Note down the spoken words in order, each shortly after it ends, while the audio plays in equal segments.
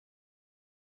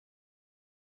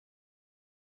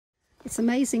It's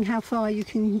amazing how far you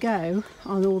can go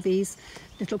on all these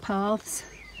little paths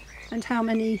and how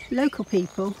many local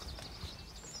people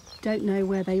don't know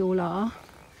where they all are.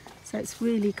 So it's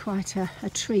really quite a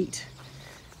treat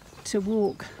to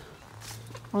walk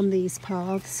on these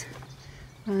paths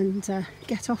and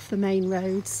get off the main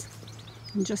roads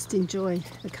and just enjoy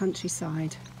the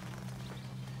countryside.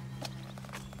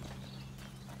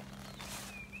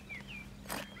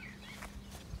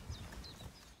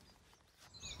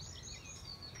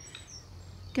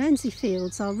 Guernsey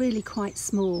fields are really quite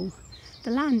small.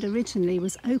 The land originally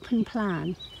was open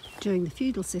plan during the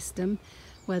feudal system,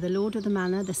 where the lord of the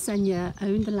manor, the seigneur,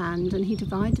 owned the land, and he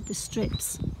divided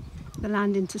the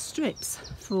land into strips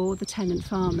for the tenant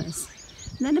farmers.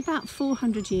 And then about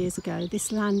 400 years ago,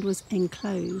 this land was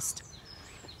enclosed,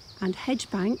 and hedge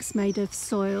banks made of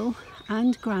soil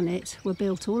and granite were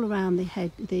built all around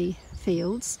the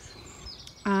fields,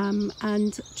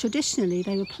 and traditionally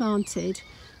they were planted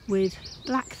with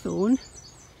blackthorn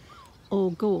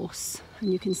or gorse,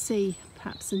 and you can see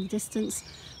perhaps in the distance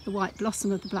the white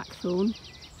blossom of the blackthorn.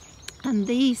 And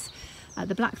these,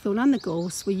 the blackthorn and the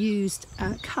gorse, were used,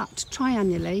 cut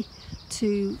triannually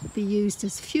to be used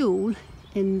as fuel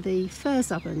in the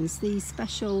furze ovens, these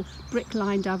special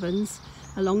brick-lined ovens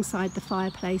alongside the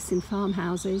fireplace in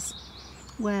farmhouses,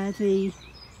 where the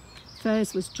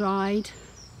furze was dried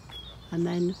and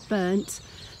then burnt,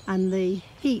 and the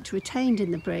heat retained in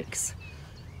the bricks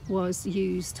was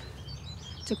used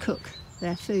to cook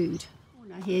their food.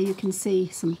 Now here you can see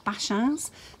some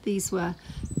bachins. These were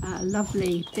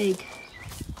lovely big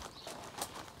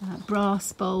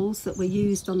brass bowls that were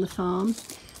used on the farm,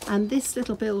 and this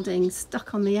little building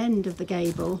stuck on the end of the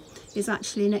gable is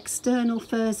actually an external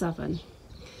furze oven.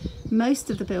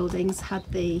 Most of the buildings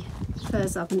had the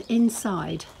furze oven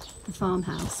inside the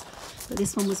farmhouse, but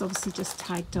this one was obviously just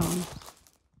tagged on.